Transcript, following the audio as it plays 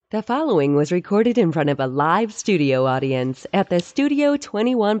The following was recorded in front of a live studio audience at the Studio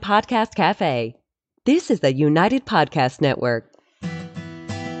 21 Podcast Cafe. This is the United Podcast Network.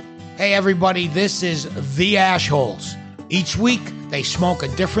 Hey everybody, this is The Ashholes. Each week, they smoke a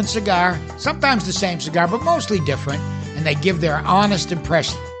different cigar, sometimes the same cigar, but mostly different, and they give their honest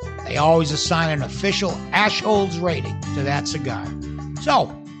impression. They always assign an official Ashholes rating to that cigar.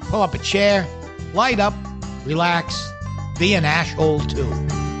 So, pull up a chair, light up, relax, be an Ashhole too.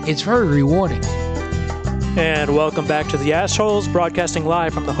 It's very rewarding. And welcome back to The Ashholes, broadcasting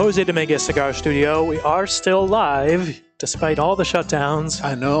live from the Jose Dominguez Cigar Studio. We are still live, despite all the shutdowns.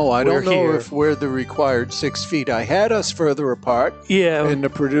 I know. I don't know if we're the required 6 feet. I had us further apart. Yeah. And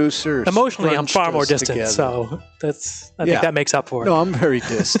the producers emotionally, I'm far more distant, together. So I think that makes up for it. No, I'm very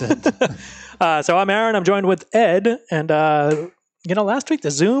distant. So I'm Aaron. I'm joined with Ed. And, last week,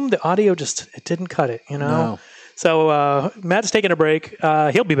 the Zoom, the audio it didn't cut it, No. So Matt's taking a break.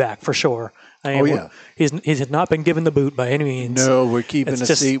 He'll be back for sure. He's not been given the boot by any means. No, we're keeping the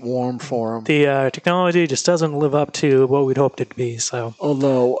seat warm for him. The technology just doesn't live up to what we'd hoped it to be. So,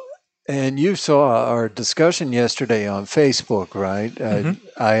 although, and you saw our discussion yesterday on Facebook, right? Mm-hmm.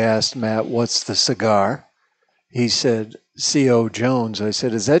 I asked Matt, "What's the cigar?" He said, C.O. Jones. I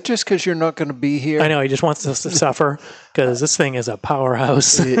said, "Is that just because you're not going to be here?" I know he just wants us to suffer because this thing is a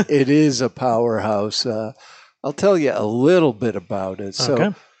powerhouse. It is a powerhouse. I'll tell you a little bit about it.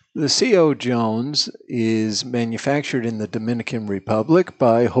 So the C.O. Jones is manufactured in the Dominican Republic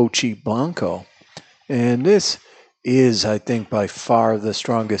by Hochi Blanco. And this is, I think, by far the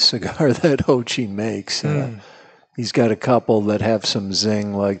strongest cigar that Hochi makes. He's got a couple that have some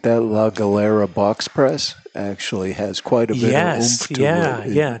zing, like that La Galera box press actually has quite a bit of oomph to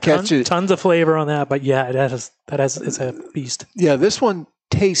it. Yeah. Tons of flavor on that, but it's a beast. Yeah, this one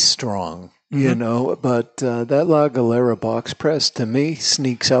tastes strong. But that La Galera box press, to me,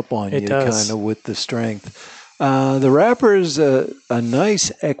 sneaks up on you kind of with the strength. The wrapper is a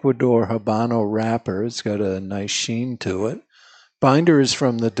nice Ecuador Habano wrapper. It's got a nice sheen to it. Binder is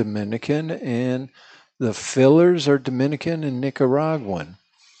from the Dominican, and the fillers are Dominican and Nicaraguan.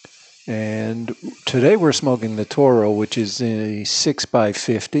 And today we're smoking the Toro, which is a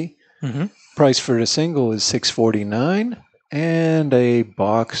 6x50. Mm-hmm. Price for the single is $6.49, and a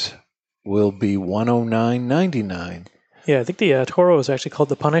box will be $109.99. Yeah, I think the Toro is actually called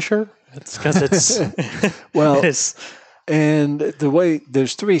the Punisher. It's because it's well, and the way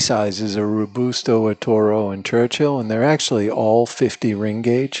there's three sizes: a Robusto, a Toro, and Churchill, and they're actually all 50 ring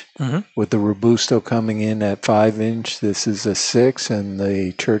gauge. Mm-hmm. With the Robusto coming in at 5-inch, this is a 6, and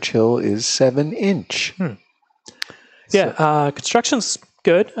the Churchill is 7-inch. Yeah, construction's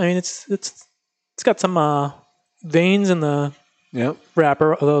good. I mean, it's got some veins in the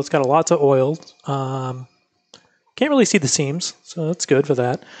wrapper, although it's got lots of oil. Can't really see the seams, so that's good for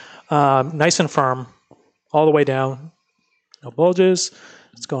that. Nice and firm all the way down. No bulges.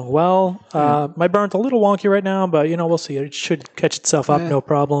 It's going well. My burn's a little wonky right now, but we'll see. It should catch itself up, no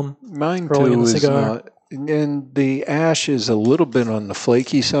problem. Mine too is not. And the ash is a little bit on the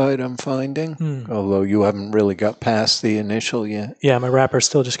flaky side, I'm finding, although you haven't really got past the initial yet. Yeah, my wrapper's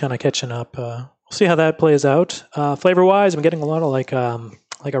still just kind of catching up. We'll see how that plays out. Flavor-wise, I'm getting a lot of like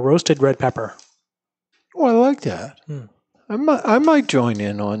a roasted red pepper. Oh, I like that. I might join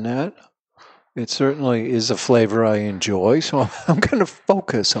in on that. It certainly is a flavor I enjoy, so I'm going to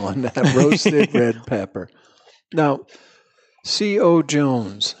focus on that roasted red pepper. Now, C.O.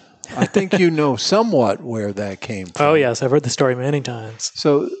 Jones, I think you know somewhat where that came from. Oh, yes. I've heard the story many times.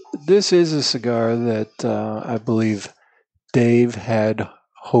 So this is a cigar that I believe Dave had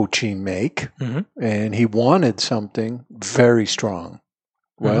Hochi make, and he wanted something very strong.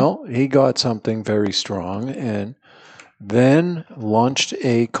 Well, he got something very strong and then launched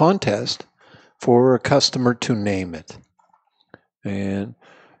a contest for a customer to name it. And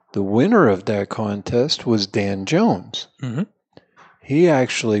the winner of that contest was Dan Jones. Mm-hmm. He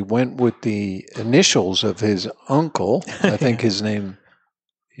actually went with the initials of his uncle. I think his name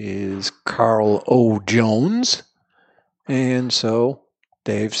is Carl O. Jones. And so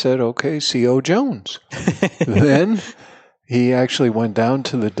Dave said, okay, C.O. Jones. Then he actually went down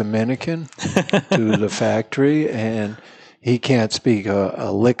to the Dominican, to the factory, and he can't speak a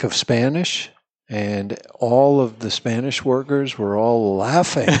lick of Spanish. And all of the Spanish workers were all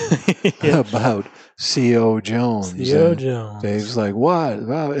laughing about C.O. Jones. C.O. Jones. Dave's like, what?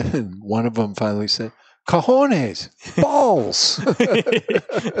 And one of them finally said, cojones, balls.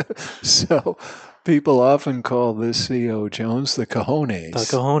 So people often call this C.O. Jones the cojones.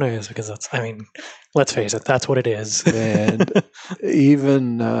 The cojones, because let's face it, that's what it is. And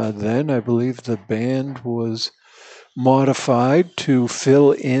even then, I believe the band was modified to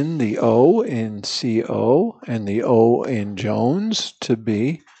fill in the O in CO and the O in Jones to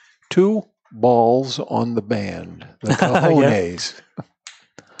be 2 balls on the band, the cojones.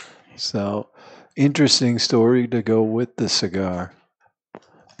 So, interesting story to go with the cigar.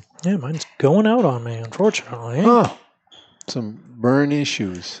 Yeah, mine's going out on me, unfortunately. Oh, some burn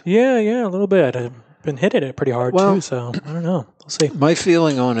issues. Yeah, a little bit. I've been hitting it pretty hard, too, so I don't know. We'll see. My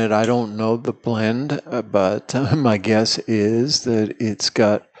feeling on it, I don't know the blend, but my guess is that it's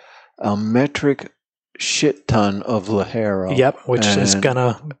got a metric shit ton of Ligero. Yep, which is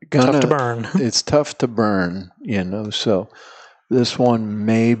gonna tough to burn. It's tough to burn, so this one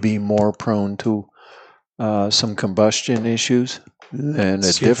may be more prone to some combustion issues than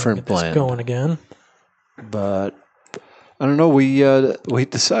a different blend. Going again. But I don't know. We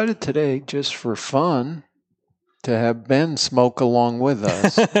decided today, just for fun, to have Ben smoke along with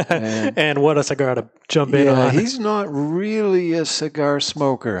us. And what a cigar to jump in on. He's not really a cigar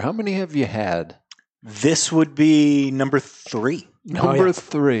smoker. How many have you had? This would be number 3. Number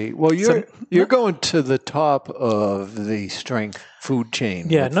 3. Well, you're going to the top of the strength food chain.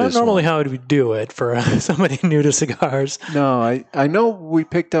 Yeah, not normally how we do it for somebody new to cigars. No, I know we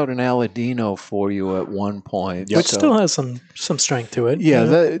picked out an Aladino for you at one point. Which still has some strength to it. Yeah,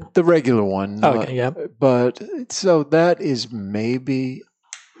 the regular one. Okay, yeah. But so that is maybe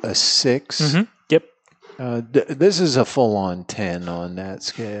a 6. Mm-hmm. Yep. This is a full-on 10 on that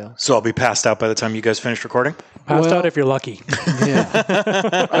scale. So I'll be passed out by the time you guys finish recording? Passed out if you're lucky.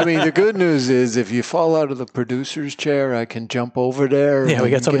 Yeah. I mean, the good news is if you fall out of the producer's chair, I can jump over there. Yeah, we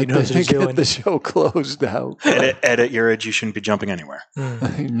got somebody who knows what he's doing. Get the show closed out. At your age, you shouldn't be jumping anywhere.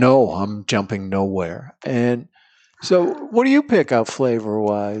 No, I'm jumping nowhere. And so what do you pick out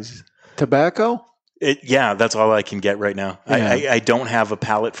flavor-wise? Tobacco? That's all I can get right now. Yeah. I don't have a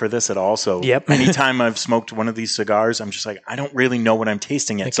palate for this at all. So anytime I've smoked one of these cigars, I'm just like, I don't really know what I'm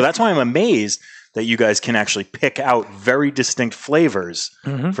tasting yet. So that's why I'm amazed that you guys can actually pick out very distinct flavors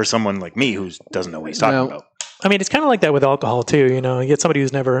for someone like me who doesn't know what he's talking about. I mean, it's kind of like that with alcohol too. You get somebody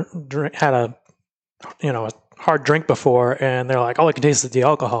who's never had a hard drink before, and they're like, all I can taste is the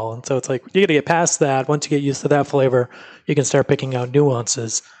alcohol. And so it's like, you got to get past that. Once you get used to that flavor, you can start picking out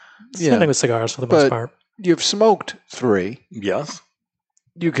nuances. Same thing with cigars for the most part. You've smoked 3. Yes.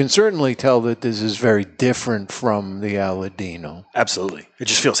 You can certainly tell that this is very different from the Aladino. Absolutely. It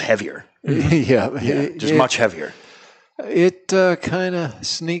just feels heavier. Just much heavier. It kind of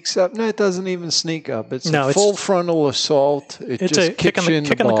sneaks up. No, it doesn't even sneak up. It's a full frontal assault. It's just kicks you in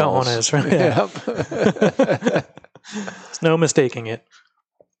the balls. Cojones, right? There's no mistaking it.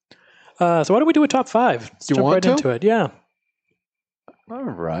 So why don't we do a top 5? Let's do you jump want right to? into it. Yeah. All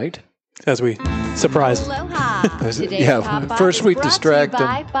right. As we surprise. Aloha. Today's top 5 first is we brought distract to you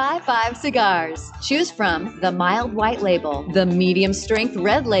them. by 55 Cigars. Choose from the mild white label, the medium strength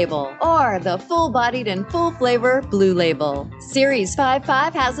red label, or the full-bodied and full flavor blue label. Series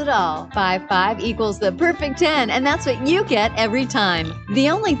 55 has it all. 55 equals the perfect 10, and that's what you get every time. The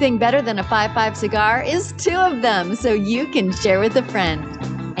only thing better than a 55 cigar is 2 of them, so you can share with a friend.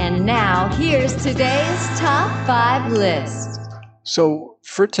 And now, here's today's top 5 list. So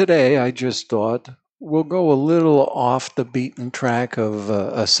for today, I just thought we'll go a little off the beaten track of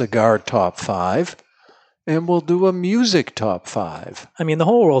a cigar top 5, and we'll do a music top 5. I mean, the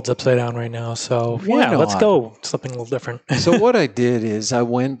whole world's upside down right now, so let's go something a little different. So what I did is I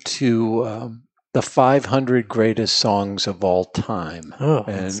went to the 500 greatest songs of all time. Oh,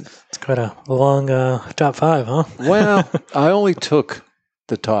 and it's quite a long top 5, huh? Well, I only took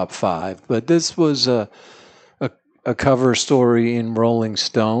the top 5, but this was a cover story in Rolling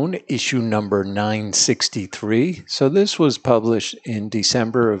Stone, issue number 963. So this was published in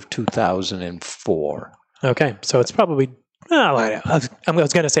December of 2004. Okay, so it's probably, I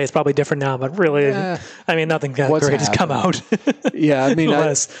was going to say it's probably different now, but really, I mean, nothing that great has come out. Yeah, I mean, the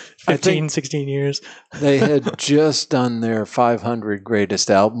last 15, 16 years. They had just done their 500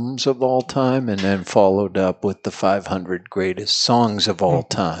 greatest albums of all time and then followed up with the 500 greatest songs of all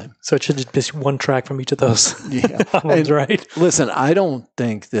time. So it should just be one track from each of those albums, right? Listen, I don't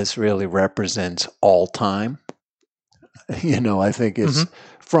think this really represents all time. I think it's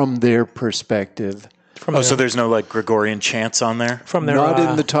from their perspective. So there's no like Gregorian chants on there? From their not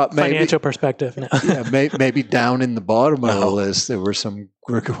in the top financial perspective. No. Yeah, maybe down in the bottom of the list there were some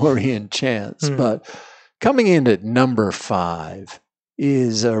Gregorian chants. But coming in at number 5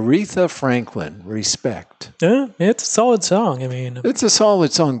 is Aretha Franklin, Respect. Yeah, it's a solid song. I mean, it's a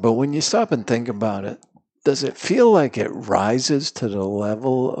solid song, but when you stop and think about it, does it feel like it rises to the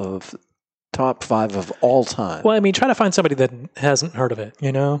level of top 5 of all time. Well, I mean, try to find somebody that hasn't heard of it,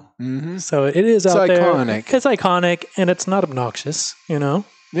 you know? Mm-hmm. So it is It's out iconic. there. It's iconic, and it's not obnoxious, you know?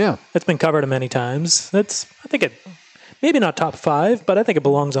 Yeah. It's been covered many times. I think it, maybe not top 5, but I think it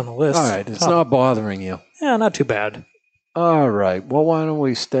belongs on the list. All right. It's not bothering you. Yeah, not too bad. All right. Well, why don't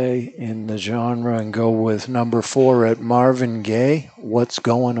we stay in the genre and go with number 4 at Marvin Gaye, What's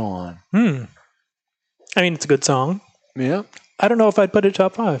Going On? I mean, it's a good song. Yeah. I don't know if I'd put it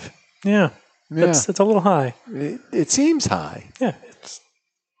top 5. Yeah. It's a little high. It seems high. Yeah.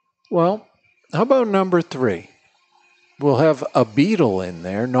 Well, how about number 3? We'll have a Beatle in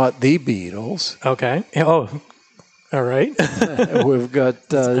there, not the Beatles. Okay. Oh, all right. We've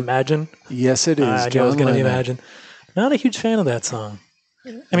got... Imagine. Yes, it is. I knew it was going to be Imagine. Not a huge fan of that song.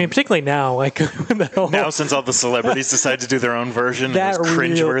 I mean, particularly now. Now, since all the celebrities decide to do their own version, it was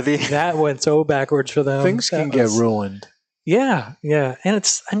cringeworthy. That went so backwards for them. Things can get ruined. Yeah, yeah. And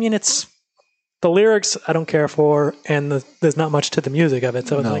it's the lyrics I don't care for, and there's not much to the music of it.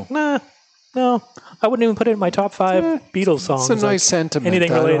 So it's like, no. I wouldn't even put it in my top 5 Beatles songs. It's a nice sentiment.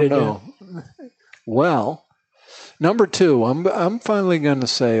 Anything related. I don't know. Well, number 2, I'm finally going to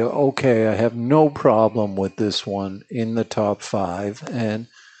say, okay, I have no problem with this one in the top 5, and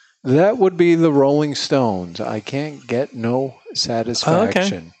that would be the Rolling Stones. I can't get no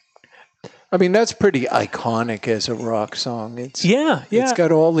satisfaction. Okay. I mean, that's pretty iconic as a rock song. It's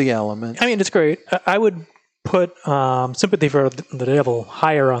got all the elements. I mean, it's great. I would put Sympathy for the Devil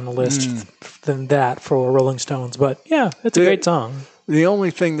higher on the list than that for Rolling Stones, but yeah, it's a great song. The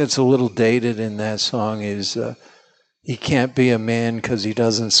only thing that's a little dated in that song is he can't be a man because he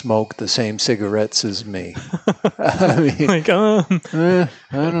doesn't smoke the same cigarettes as me. I mean, I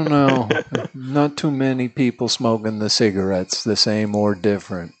don't know. Not too many people smoking the cigarettes the same or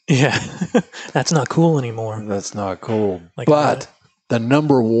different. Yeah, that's not cool anymore. That's not cool. But the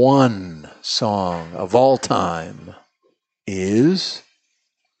number 1 song of all time is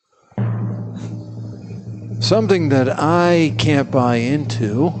something that I can't buy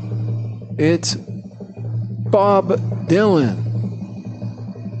into. It's Bob Dylan.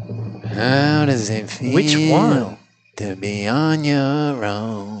 How does it feel? Which one? To be on your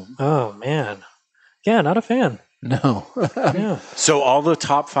own. Oh, man. Yeah, not a fan. No. Yeah. So all the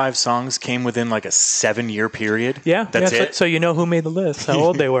top 5 songs came within like a 7-year period? Yeah. That's it? So you know who made the list, how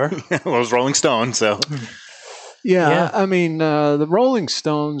old they were. Well, it was Rolling Stone, so. Yeah. I mean, the Rolling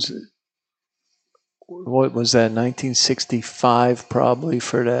Stones... What was that, 1965 probably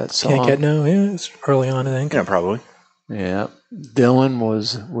for that song? Can't Get No, yeah, it's early on, I think. Yeah, probably. Yeah. Dylan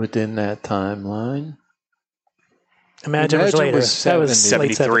was within that timeline. Imagine was later. That was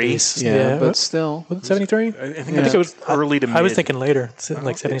 73. Yeah, but still. Was it 73? I think it was early to mid. I was thinking later,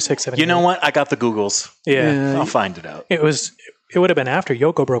 like 76, 78. You know what? I got the Googles. Yeah. I'll find it out. It would have been after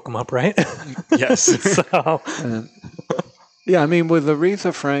Yoko broke them up, right? Yes. So... Yeah, I mean, with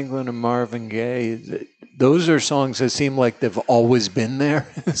Aretha Franklin and Marvin Gaye, those are songs that seem like they've always been there.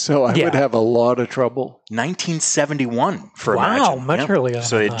 So I would have a lot of trouble. 1971 for Imagine. Wow, much earlier.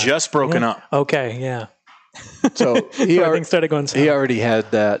 So it had just broken up. Okay, yeah. So Everything started going south. He already had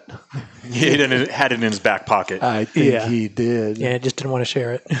that. He had it in his back pocket. I think he did. Yeah, just didn't want to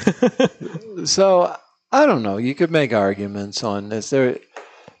share it. So I don't know. You could make arguments on this.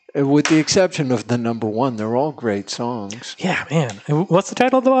 With the exception of the number 1, they're all great songs. Yeah, man. What's the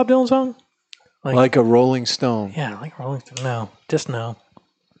title of the Bob Dylan song? Like a Rolling Stone. Yeah, like a Rolling Stone. No, just no.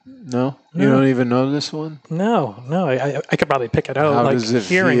 No? You don't even know this one? No. I could probably pick it out. How like does it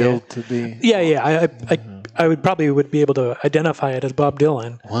feel to be? Yeah. I would be able to identify it as Bob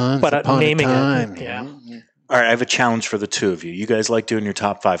Dylan. Once upon naming a time. it. Yeah. All right, I have a challenge for the two of you. You guys like doing your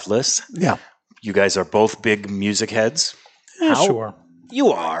top 5 lists? Yeah. You guys are both big music heads. Yeah, sure.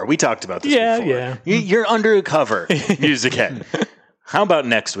 You are. We talked about this before. Yeah. You're undercover music head. How about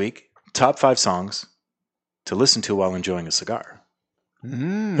next week, top 5 songs to listen to while enjoying a cigar? Okay.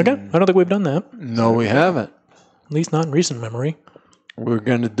 I don't think we've done that. No, we haven't. At least not in recent memory. We're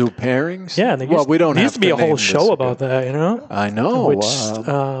going to do pairings? Yeah. We don't have used to be a whole show about that, you know? I know. Which,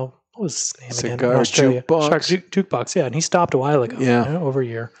 what was his name again? Cigar Jukebox. Jukebox, yeah. And he stopped a while ago. Yeah. Over a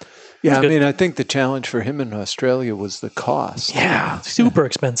year. Yeah, I mean, I think the challenge for him in Australia was the cost. Yeah, super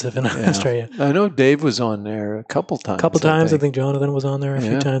expensive in Australia. I know Dave was on there a couple times. I think Jonathan was on there a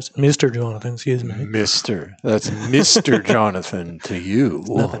few times. Mr. Jonathan, excuse me. Mr. That's Mr. Jonathan to you.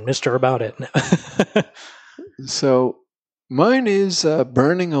 Nothing Mr. about it. So mine is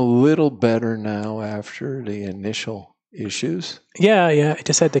burning a little better now after the initial issues. Yeah. I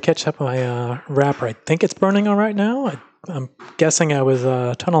just had to catch up on my wrapper. I think it's burning all right now. I'm guessing I was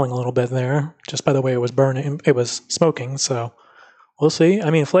tunneling a little bit there, just by the way it was burning. It was smoking, so we'll see. I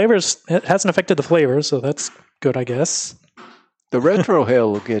mean, flavors, it hasn't affected the flavors, so that's good, I guess. The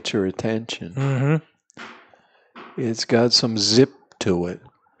retrohale will get your attention. Mm-hmm. It's got some zip to it.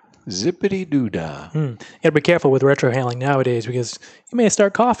 Zippity-doo-dah. You gotta be careful with retrohaling nowadays because you may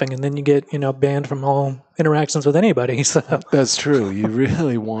start coughing and then you get, banned from all interactions with anybody. So that's true. You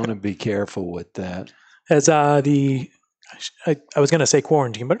really want to be careful with that. As I was going to say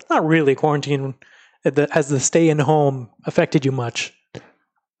quarantine, but it's not really quarantine. Has the stay in home affected you much?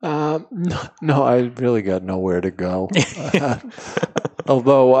 No, I really got nowhere to go.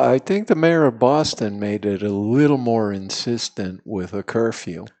 Although I think the mayor of Boston made it a little more insistent with a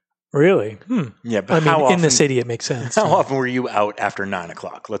curfew. Really? Yeah, but how often, in the city it makes sense. How often were you out after 9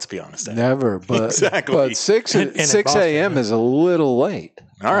 o'clock? Let's be honest. Never, but exactly. But 6 a.m. is a little late.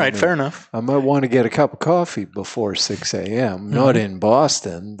 All right, fair enough. I might want to get a cup of coffee before 6 a.m. Not in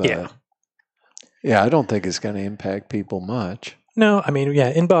Boston, but yeah, I don't think it's going to impact people much. No, I mean,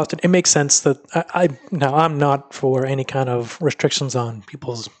 in Boston, it makes sense that I'm not for any kind of restrictions on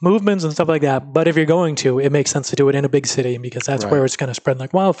people's movements and stuff like that. But if you're going to, it makes sense to do it in a big city because that's where it's going to spread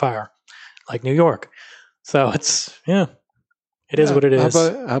like wildfire, like New York. So it is what it is.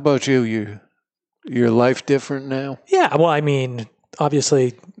 How about you? Your life different now? Yeah, well, I mean,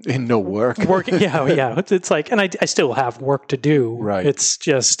 obviously, in no work. Yeah. It's like, and I still have work to do. Right. It's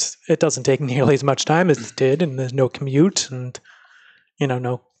just it doesn't take nearly as much time as it did, and there's no commute and.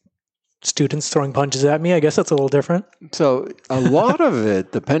 No students throwing punches at me. I guess that's a little different. So a lot of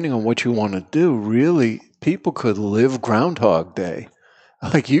it, depending on what you want to do, really, people could live Groundhog Day.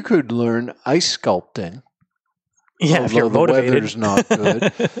 Like you could learn ice sculpting. Yeah, if you're motivated. The weather's not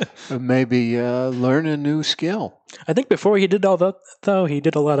good. Maybe learn a new skill. I think before he did all that, though, he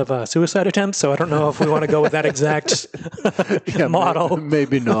did a lot of suicide attempts, so I don't know if we want to go with that exact model.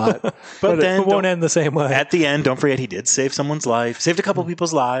 Maybe not. But then it won't end the same way. At the end, don't forget he did save someone's life, saved a couple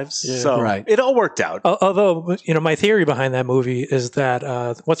people's lives. Yeah. So it all worked out. Although, my theory behind that movie is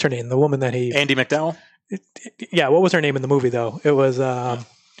that, what's her name? The woman that he... Andie MacDowell? Yeah, what was her name in the movie, though? It was...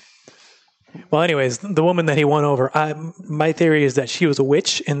 Well, anyways, the woman that he won over, my theory is that she was a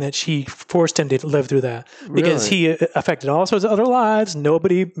witch and that she forced him to live through that because he affected all sorts of other lives.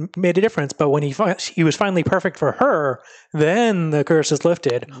 Nobody made a difference. But when he was finally perfect for her, then the curse is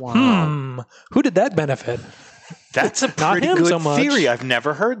lifted. Wow. Who did that benefit? That's a pretty good theory. I've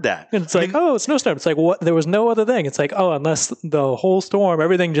never heard that. And it's like, oh, it's snowstorm. It's like, what? There was no other thing. It's like, oh, unless the whole storm,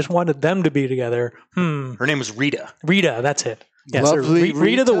 everything just wanted them to be together. Her name was Rita. Rita, that's it. Yes, Lovely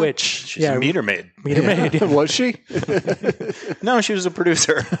Rita the Witch. She's a meter maid. Meter maid. Yeah. Was she? No, she was a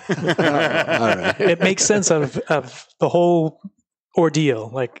producer. All right. It makes sense of the whole ordeal,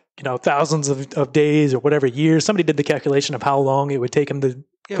 like, thousands of days or whatever years. Somebody did the calculation of how long it would take him to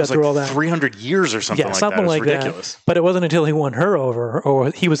go through all that. 300 years or something like that. Something like ridiculous. That. But it wasn't until he won her over, or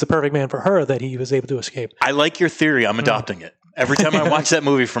he was the perfect man for her, that he was able to escape. I like your theory. I'm adopting it. Every time I watch that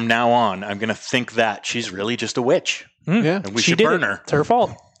movie from now on, I'm going to think that she's really just a witch. Yeah. And we should burn her. It's her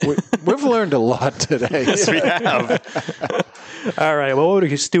fault. We've learned a lot today. Yes, we have. All right. Well,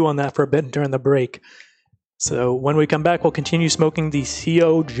 we'll stew on that for a bit during the break. So when we come back, we'll continue smoking the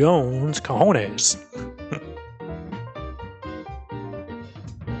C.O. Jones Cajones.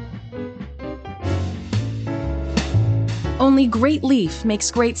 Only Great Leaf makes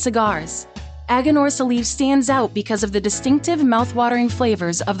great cigars. Aganorsa Leaf stands out because of the distinctive mouth-watering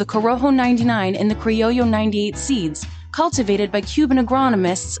flavors of the Corojo 99 and the Criollo 98 seeds, cultivated by Cuban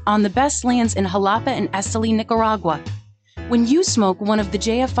agronomists on the best lands in Jalapa and Esteli, Nicaragua. When you smoke one of the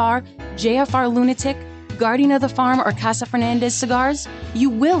JFR Lunatic, Guardian of the Farm, or Casa Fernandez cigars, you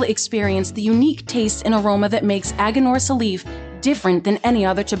will experience the unique taste and aroma that makes Aganorsa Leaf different than any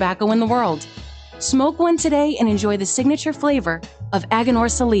other tobacco in the world. Smoke one today and enjoy the signature flavor of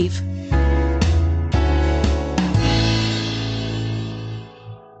Aganorsa Leaf.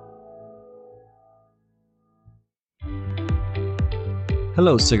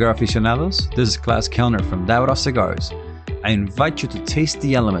 Hello, cigar aficionados. This is Klaas Kellner from Davidoff Cigars. I invite you to taste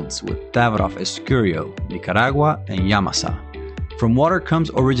the elements with Davidoff Escurio, Nicaragua, and Yamasa. From water comes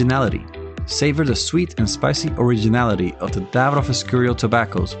originality. Savor the sweet and spicy originality of the Davidoff Escurio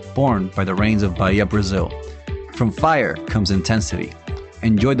tobaccos born by the rains of Bahia, Brazil. From fire comes intensity.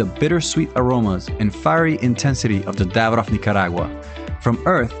 Enjoy the bittersweet aromas and fiery intensity of the Davidoff Nicaragua. From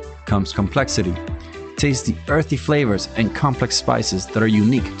earth comes complexity. Taste the earthy flavors and complex spices that are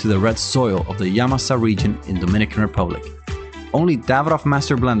unique to the red soil of the Yamasa region in Dominican Republic. Only Davidoff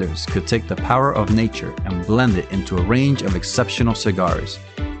Master Blenders could take the power of nature and blend it into a range of exceptional cigars.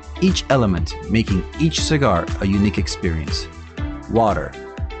 Each element making each cigar a unique experience. Water,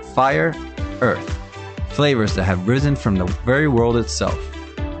 fire, earth. Flavors that have risen from the very world itself.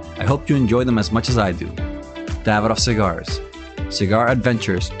 I hope you enjoy them as much as I do. Davidoff Cigars. Cigar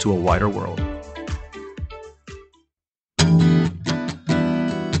adventures to a wider world.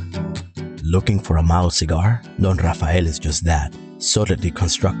 Looking for a mild cigar? Don Rafael is just that. Solidly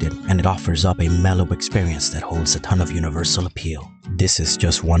constructed, and it offers up a mellow experience that holds a ton of universal appeal. This is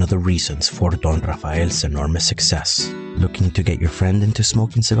just one of the reasons for Don Rafael's enormous success. Looking to get your friend into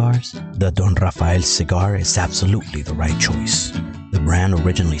smoking cigars? The Don Rafael cigar is absolutely the right choice. The brand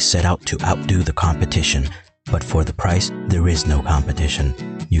originally set out to outdo the competition, but for the price, there is no competition.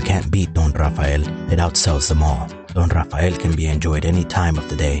 You can't beat Don Rafael, it outsells them all. Don Rafael can be enjoyed any time of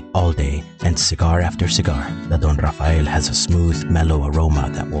the day, all day, and cigar after cigar. The Don Rafael has a smooth, mellow aroma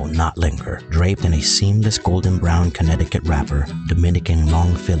that will not linger. Draped in a seamless golden brown Connecticut wrapper, Dominican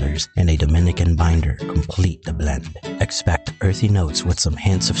long fillers, and a Dominican binder complete the blend. Expect earthy notes with some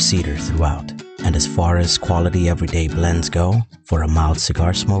hints of cedar throughout. And as far as quality everyday blends go, for a mild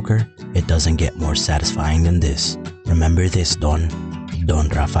cigar smoker, it doesn't get more satisfying than this. Remember this, Don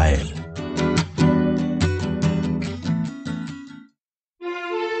Rafael.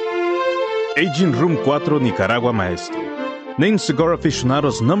 Aging Room 4 Nicaragua Maestro. Named Cigar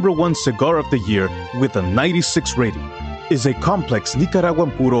Aficionado's #1 cigar of the year with a 96 rating, is a complex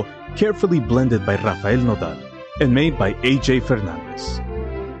Nicaraguan puro carefully blended by Rafael Nodal and made by A.J. Fernandez.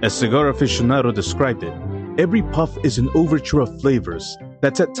 As Cigar Aficionado described it, every puff is an overture of flavors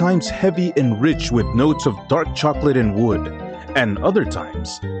that's at times heavy and rich with notes of dark chocolate and wood, and other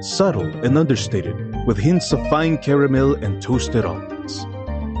times subtle and understated with hints of fine caramel and toasted almonds.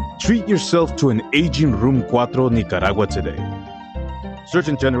 Treat yourself to an Aging Room 4 Nicaragua today.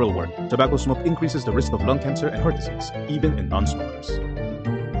 Surgeon General warned, tobacco smoke increases the risk of lung cancer and heart disease, even in non-smokers.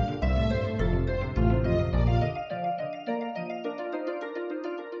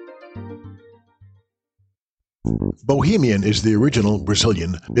 Bohemian is the original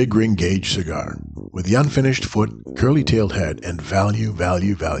Brazilian big ring gauge cigar, with the unfinished foot, curly-tailed head, and value.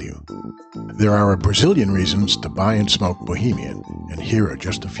 There are a Brazilian reasons to buy and smoke Bohemian, and here are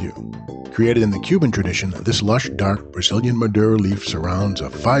just a few. Created in the Cuban tradition, this lush, dark Brazilian Maduro leaf surrounds a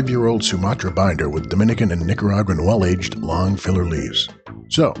 5-year-old Sumatra binder with Dominican and Nicaraguan well-aged long filler leaves.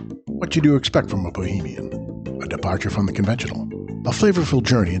 So, what do you expect from a Bohemian? A departure from the conventional. A flavorful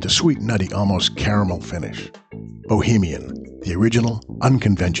journey into sweet, nutty, almost caramel finish. Bohemian, the original,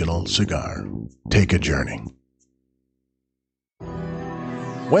 unconventional cigar. Take a journey.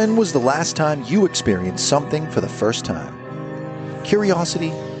 When was the last time you experienced something for the first time?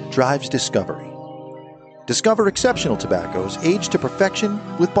 Curiosity drives discovery. Discover exceptional tobaccos aged to perfection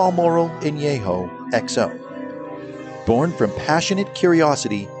with Balmoral Añejo XO. Born from passionate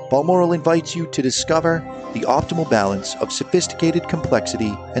curiosity, Balmoral invites you to discover the optimal balance of sophisticated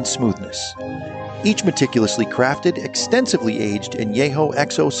complexity and smoothness. Each meticulously crafted, extensively aged Añejo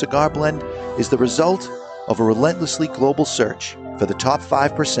XO cigar blend is the result of a relentlessly global search for the top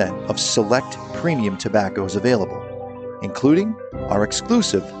 5% of select premium tobaccos available, including our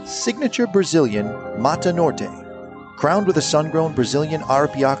exclusive signature Brazilian Mata Norte. Crowned with a sun-grown Brazilian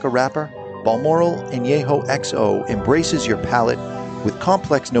Arapiaca wrapper, Balmoral Añejo XO embraces your palate with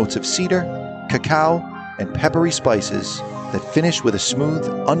complex notes of cedar, cacao, and peppery spices that finish with a smooth,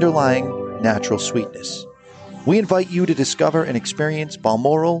 underlying, natural sweetness. We invite you to discover and experience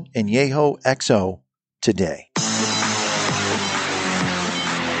Balmoral Añejo XO today.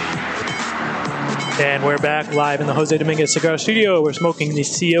 And we're back live in the Jose Dominguez Cigar Studio. We're smoking the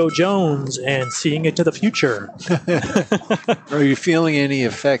C.O. Jones and seeing into the future. Are you feeling any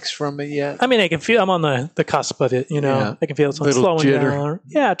effects from it yet? I mean, I can feel I'm on the cusp of it, you know. Yeah. I can feel it's slowing jitter down.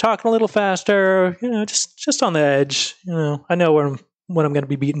 Yeah, talking a little faster, you know, just on the edge. You know, I know when I'm going to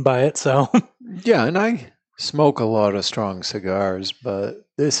be beaten by it, so. Yeah, and I smoke a lot of strong cigars, but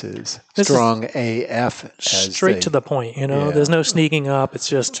this is strong AF. Straight to the point, you know. Yeah. There's no sneaking up. It's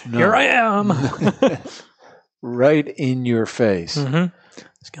just, here I am. Right in your face. Mm-hmm.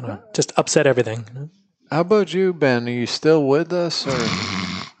 It's going to just upset everything. How about you, Ben? Are you still with us? Or?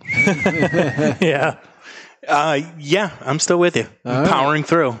 Yeah. Yeah, I'm still with you. I'm powering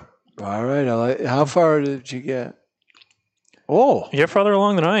through. All right. How far did you get? Oh, you're farther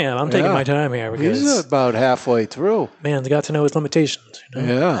along than I am. I'm taking my time here. He's about halfway through. Man's got to know his limitations. You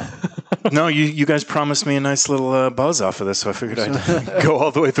know? Yeah. No, you guys promised me a nice little buzz off of this, so I figured I'd go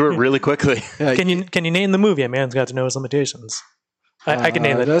all the way through it really quickly. Yeah, can you name the movie? A Man's Got to Know His Limitations. I can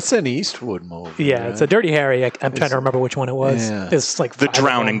name it. That's an Eastwood movie. Yeah, right? It's a Dirty Harry. I'm trying to remember which one it was. Yeah. It's like The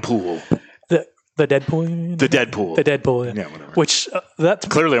Drowning Pool. The Deadpool? The Deadpool. The Deadpool. Yeah, whatever. Which, that's...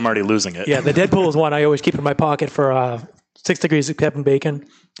 Clearly, I'm already losing it. Yeah, the Deadpool is one I always keep in my pocket for 6 Degrees of Kevin Bacon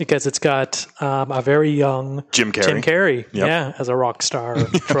because it's got a very young Jim Carrey. Yeah, as a rock star.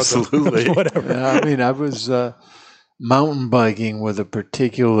 Absolutely. Whatever. Yeah, I mean, I was mountain biking with a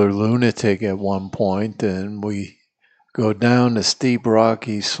particular lunatic at one point, and we go down a steep,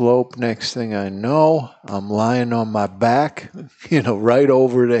 rocky slope. Next thing I know, I'm lying on my back, right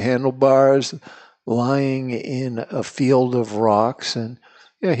over the handlebars, lying in a field of rocks. And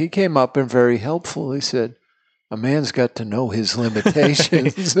yeah, he came up and very helpful. He said, a man's got to know his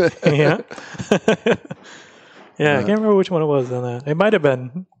limitations. Yeah. Yeah, I can't remember which one it was on that. It might have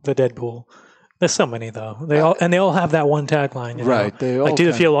been the Deadpool. There's so many though. They all have that one tagline, right? They all Do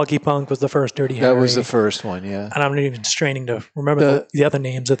you feel Lucky Punk was the first Dirty Harry? That was the first one, yeah. And I'm even straining to remember the other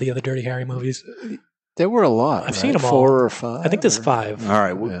names of the other Dirty Harry movies. There were a lot. I've seen them all. 4 or 5. I think there's 5.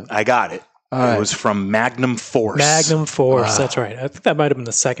 All right, I got it. It was from Magnum Force. Magnum Force. That's right. I think that might have been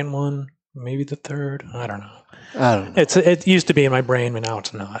the second one, maybe the third. I don't know. It used to be in my brain, but now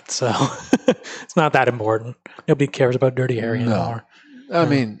it's not. So it's not that important. Nobody cares about Dirty Harry anymore. I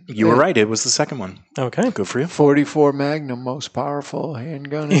mean, you were right. It was the second one. Okay, good for you. 44 Magnum, most powerful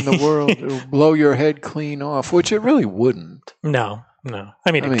handgun in the world. It'll blow your head clean off, which it really wouldn't. No.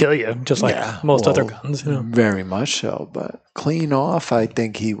 I mean, it'd kill you, just like most other guns. Very much so, but clean off. I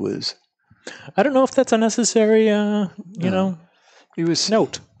think he was. I don't know if that's a necessary. He was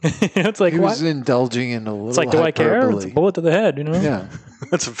note. It's like he was indulging in a little. It's like, do I care? It's a bullet to the head, Yeah,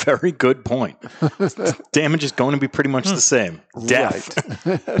 that's a very good point. Damage is going to be pretty much the same. Death.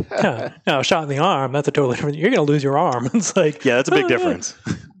 Right. No, shot in the arm. That's a totally different. You're going to lose your arm. It's like that's a big difference.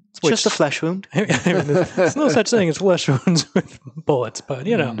 It's just a flesh wound. There's no such thing as flesh wounds with bullets, but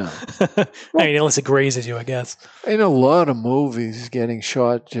No. I mean, unless it grazes you, I guess. In a lot of movies, getting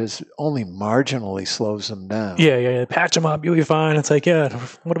shot just only marginally slows them down. Yeah. Patch them up, you'll be fine. It's like,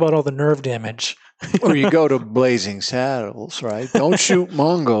 what about all the nerve damage? Or you go to Blazing Saddles, right? Don't shoot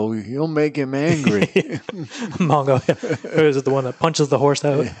Mongo. You'll make him angry. Mongo. Is it the one that punches the horse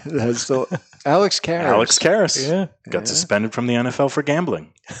out? That's the Alex Karras. Alex Karras. Yeah. Got suspended from the NFL for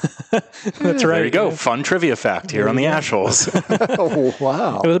gambling. That's right. There you go. Fun trivia fact here on the Ashholes. Oh,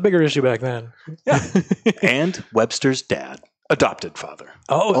 wow. It was a bigger issue back then. Yeah. And Webster's dad. Adopted father.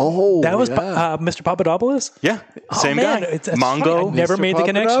 Oh, that was Mr. Papadopoulos? Yeah, same guy. Mongo. I never made the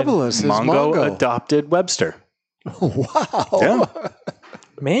connection. Mongo adopted Webster. Wow. Yeah.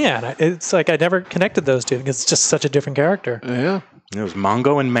 Man, it's like I never connected those two because it's just such a different character. Yeah. It was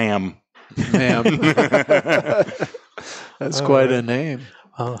Mongo and Ma'am. That's quite a name.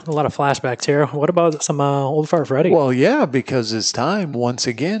 A lot of flashbacks here. What about some Old Fart Freddy? Well, yeah, because it's time once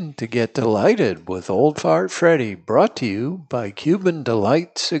again to get delighted with Old Fart Freddy, brought to you by Cuban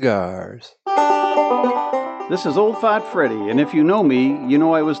Delight Cigars. This is Old Fart Freddy, and if you know me, you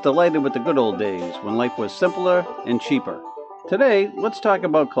know I was delighted with the good old days when life was simpler and cheaper. Today, let's talk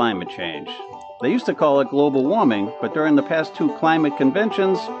about climate change. They used to call it global warming, but during the past 2 climate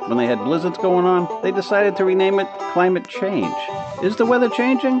conventions, when they had blizzards going on, they decided to rename it climate change. Is the weather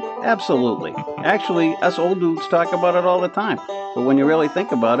changing? Absolutely. Actually, us old dudes talk about it all the time. But when you really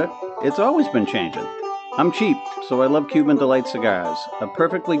think about it, it's always been changing. I'm cheap, so I love Cuban Delight Cigars. A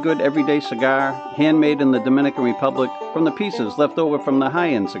perfectly good everyday cigar, handmade in the Dominican Republic from the pieces left over from the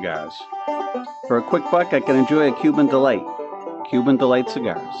high-end cigars. For a quick buck, I can enjoy a Cuban Delight. Cuban Delight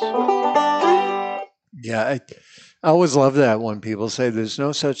Cigars. Yeah, I always love that when people say there's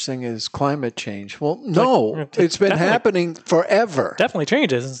no such thing as climate change. Well, no, it's been happening forever. Definitely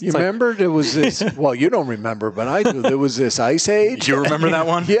changes. You remember there was this, well, you don't remember, but I do. There was this ice age. You remember that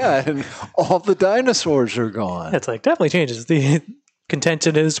one? Yeah, and all the dinosaurs are gone. It's like definitely changes. The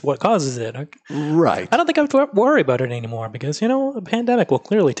contention is what causes it. Right. I don't think I have to worry about it anymore because, a pandemic will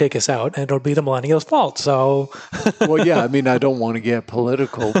clearly take us out and it'll be the millennials' fault. So, well, yeah, I mean, I don't want to get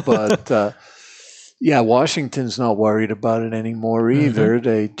political, but yeah, Washington's not worried about it anymore either. Mm-hmm.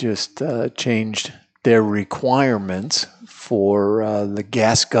 They just changed their requirements for the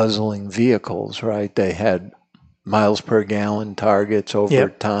gas-guzzling vehicles, right? They had miles per gallon targets over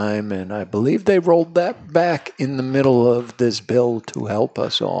time, and I believe they rolled that back in the middle of this bill to help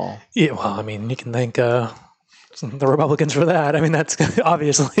us all. Yeah, well, I mean, you can thank the Republicans for that. I mean, that's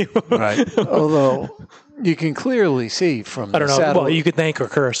obviously right. Although you can clearly see from I don't know. Well, you could thank or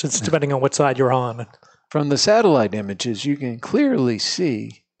curse. It's depending on what side you're on. From the satellite images, you can clearly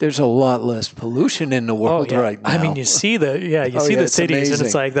see there's a lot less pollution in the world right now. I mean, you see the the cities, amazing. And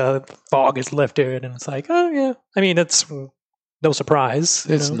it's like the fog is lifted, and it's like, oh yeah. I mean, it's no surprise.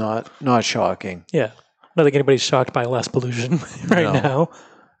 It's not shocking. Yeah, I don't think anybody's shocked by less pollution now.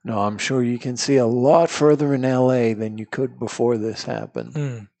 No, I'm sure you can see a lot further in LA than you could before this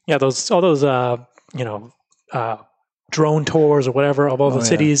happened. Yeah, all those drone tours or whatever of all the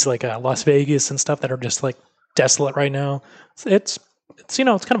cities like Las Vegas and stuff that are just like desolate right now. It's it's kind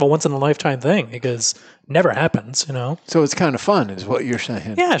of a once in a lifetime thing because it never happens, So it's kind of fun, is what you're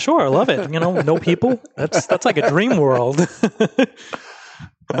saying. Yeah, sure, I love it. No people. That's like a dream world.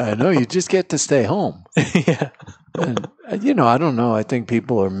 I know, you just get to stay home. Yeah. And, I don't know. I think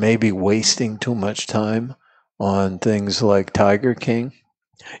people are maybe wasting too much time on things like Tiger King.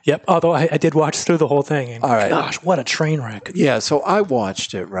 Yep. Although I did watch through the whole thing. And all right. Gosh, what a train wreck. Yeah. So I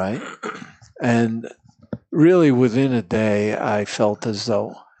watched it, right? And really within a day, I felt as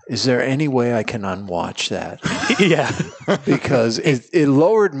though, is there any way I can unwatch that? Yeah. Because it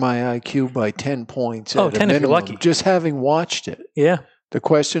lowered my IQ by 10 points. 10 if you're lucky. Just having watched it. Yeah. The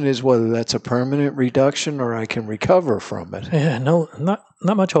question is whether that's a permanent reduction or I can recover from it. Yeah, no, not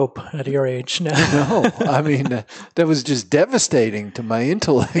much hope at your age. No, I mean, that was just devastating to my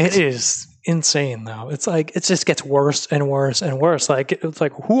intellect. It is insane, though. It's like it just gets worse and worse and worse. Like it's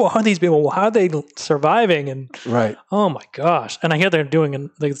like, who are these people? How are they surviving? And right. Oh my gosh! And I hear they're doing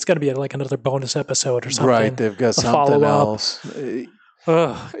it's got to be like another bonus episode or something. Right, they've got something else.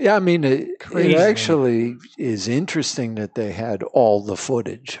 Yeah, I mean, it actually is interesting that they had all the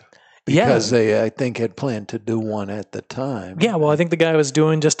footage because they, I think, had planned to do one at the time. Yeah, well, I think the guy was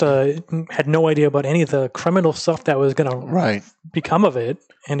doing had no idea about any of the criminal stuff that was going to become of it,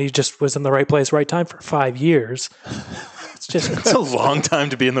 and he just was in the right place, right time for 5 years. It's a long time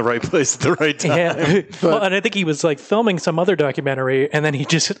to be in the right place at the right time. Yeah. Well, and I think he was like filming some other documentary, and then he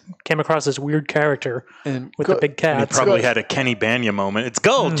just came across this weird character with the big cat. He probably had a Kenny Banya moment. It's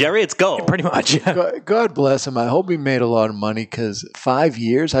gold, Jerry. It's gold. Yeah, pretty much. Yeah. God bless him. I hope he made a lot of money because 5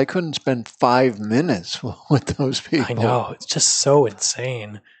 years, I couldn't spend 5 minutes with those people. I know. It's just so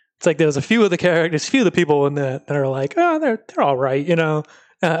insane. It's like there's a few of the characters, a few of the people in that are like, oh, they're all right.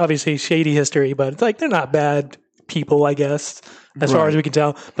 Obviously shady history, but it's like they're not bad people, I guess, as far as we can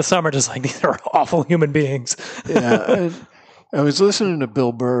tell. But some are just like, these are awful human beings. Yeah. I was listening to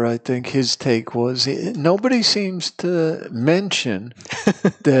Bill Burr. I think his take was nobody seems to mention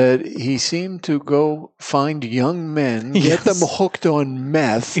that he seemed to go find young men, get them hooked on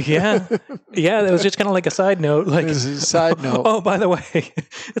meth. Yeah. Yeah, that was just kind of like a side note. Like a side note. Oh, by the way,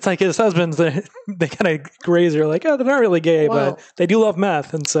 it's like his husbands, they kind of graze. They're like, oh, they're not really gay, but they do love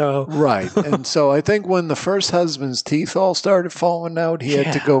meth. And so. Right. And so I think when the first husband's teeth all started falling out, he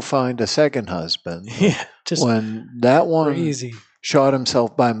had to go find a second husband. Yeah. Just when that one shot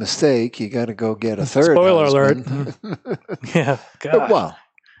himself by mistake, you got to go get a third. Spoiler husband. alert! Yeah, God. Well,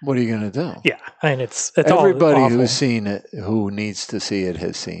 what are you going to do? Yeah, and it's everybody all who's seen it, who needs to see it,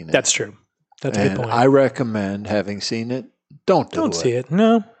 has seen it. That's true. That's a good point. I recommend, having seen it, don't see it.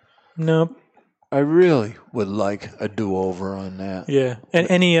 No. I really would like a do-over on that. Yeah, and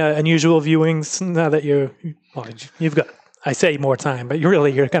any unusual viewings now that you've got. I say more time, but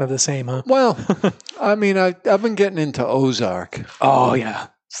you're kind of the same, huh? Well, I mean, I've been getting into Ozark. Oh, yeah.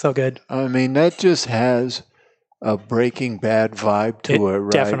 So good. I mean, that just has a Breaking Bad vibe to it,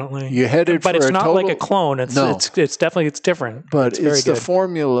 right? Definitely. You headed but for it's not like a clone. It's definitely different. But it's the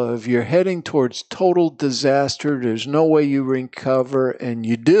formula of you're heading towards total disaster. There's no way you recover, and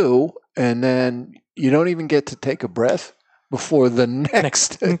you do, and then you don't even get to take a breath before the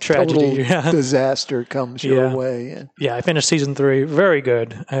next tragedy, disaster comes your way. Yeah, I finished season 3. Very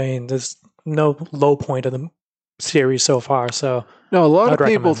good. I mean, there's no low point of the series so far. So no, a lot of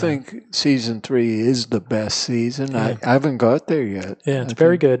people think season 3 is the best season. Yeah. I haven't got there yet. Yeah, it's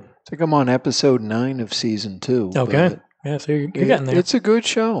very good. I think I'm on episode 9 of season 2. Okay. Yeah, so you're getting there. It's a good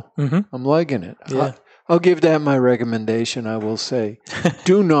show. Mm-hmm. I'm liking it. Yeah. I'll give that my recommendation. I will say,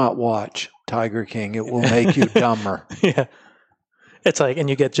 do not watch Tiger King. It will make you dumber. Yeah. It's like, and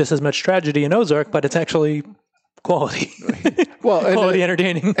you get just as much tragedy in Ozark, but it's actually quality. Well, quality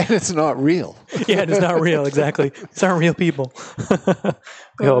entertaining. And it's not real. Yeah, it's not real, exactly. These aren't real people.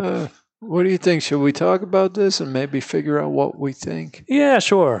 We hope. What do you think? Should we talk about this and maybe figure out what we think? Yeah,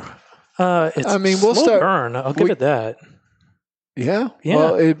 sure. We'll slow burn. I'll give it that. Yeah?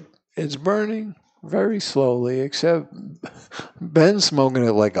 Well, it's burning very slowly, except Ben's smoking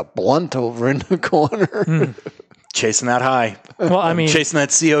it like a blunt over in the corner. Chasing that high. Well, I mean, chasing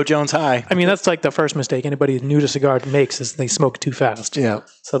that C.O. Jones high. I mean, that's like the first mistake anybody new to cigar makes is they smoke too fast. Yeah.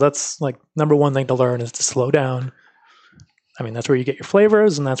 So that's like number one thing to learn is to slow down. I mean, that's where you get your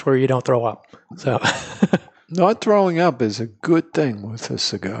flavors, and that's where you don't throw up. So, not throwing up is a good thing with a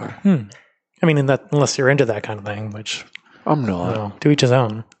cigar. I mean, unless you're into that kind of thing, which I'm not. To each his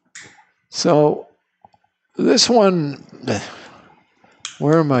own. So, this one,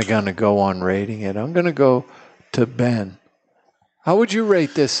 where am I going to go on rating it? I'm going to go to Ben. How would you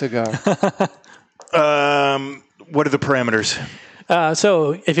rate this cigar? What are the parameters?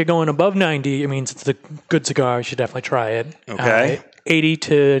 So if you're going above 90, it means it's a good cigar. You should definitely try it. Okay. 80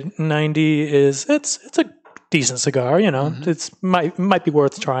 to 90 it's a decent cigar. You know, it's might be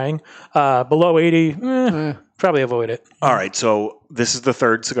worth trying. Below 80, probably avoid it. All right. So this is the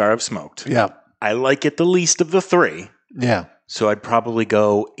third cigar I've smoked. Yeah. I like it the least of the three. Yeah. So I'd probably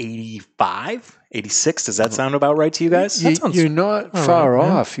go 85, 86. Does that sound about right to you guys? You're not far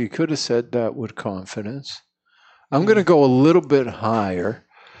off. You could have said that with confidence. I'm going to go a little bit higher.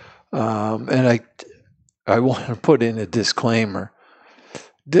 And I want to put in a disclaimer.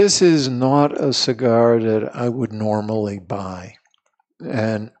 This is not a cigar that I would normally buy.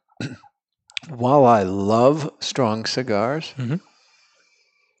 And while I love strong cigars,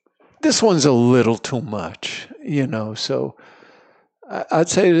 this one's a little too much, you know. So I'd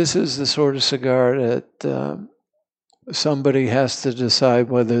say this is the sort of cigar that somebody has to decide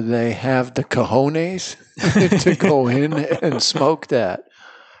whether they have the cojones to go in and smoke that.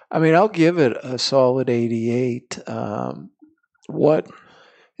 I mean, I'll give it a solid 88. What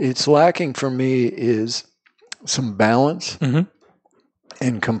it's lacking for me is some balance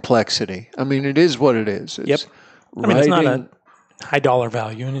and complexity. I mean, it is what it is. It's I mean, it's not a high dollar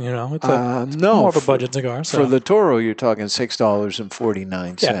value, you know. It's more of a budget cigar. So. For the Toro, you're talking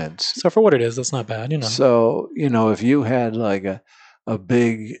 $6.49. Yeah. So for what it is, that's not bad, you know. So, you know, if you had like a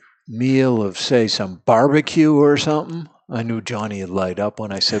big meal of, say, some barbecue or something, I knew Johnny would light up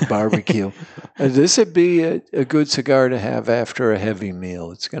when I said barbecue. This would be a good cigar to have after a heavy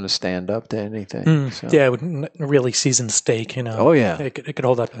meal. It's going to stand up to anything. So. Yeah, with really seasoned steak, you know. Oh, yeah. It could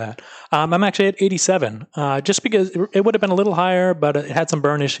hold up to that. I'm actually at 87, just because it would have been a little higher, but it had some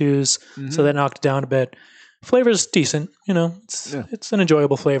burn issues, so that knocked it down a bit. Flavor's decent, you know. It's an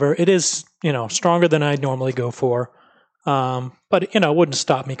enjoyable flavor. It is, you know, stronger than I'd normally go for, but, you know, it wouldn't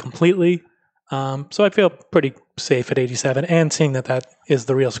stop me completely. So I feel pretty safe at 87, and seeing that is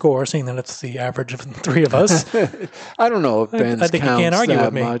the real score, seeing that it's the average of the three of us. I don't know if Ben's I think you can't argue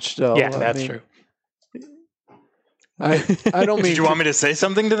with me. Much, though. Yeah, that's true. I don't mean. Did you want me to say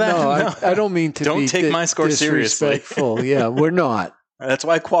something to that? No, I don't mean to. Don't take my score seriously. Disrespectful. Yeah, we're not. That's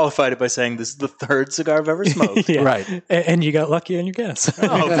why I qualified it by saying this is the third cigar I've ever smoked. Yeah. Right. And you got lucky on your guess.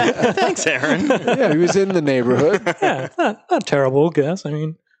 Oh, thanks, Aaron. Yeah, he was in the neighborhood. Yeah, not a terrible guess. I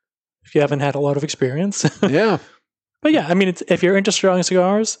mean, if you haven't had a lot of experience. Yeah. But yeah, I mean, if you're into strong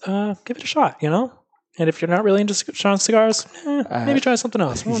cigars, give it a shot, you know? And if you're not really into strong cigars, maybe try something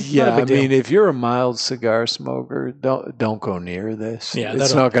else. Yeah, I mean, if you're a mild cigar smoker, don't go near this. Yeah,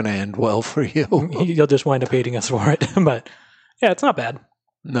 it's not going to end well for you. You'll just wind up hating us for it. But yeah, it's not bad.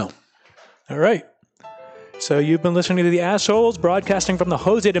 No. All right. So you've been listening to The Assholes, broadcasting from the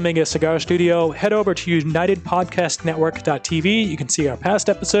Jose Dominguez Cigar Studio. Head over to UnitedPodcastNetwork.tv. You can see our past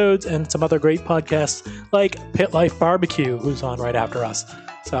episodes and some other great podcasts like Pit Life Barbecue, who's on right after us.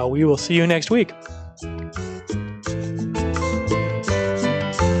 So we will see you next week.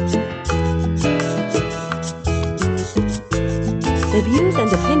 The views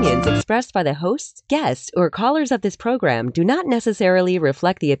and opinions expressed by the hosts, guests, or callers of this program do not necessarily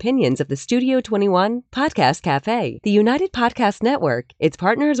reflect the opinions of the Studio 21 Podcast Cafe, the United Podcast Network, its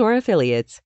partners, or affiliates.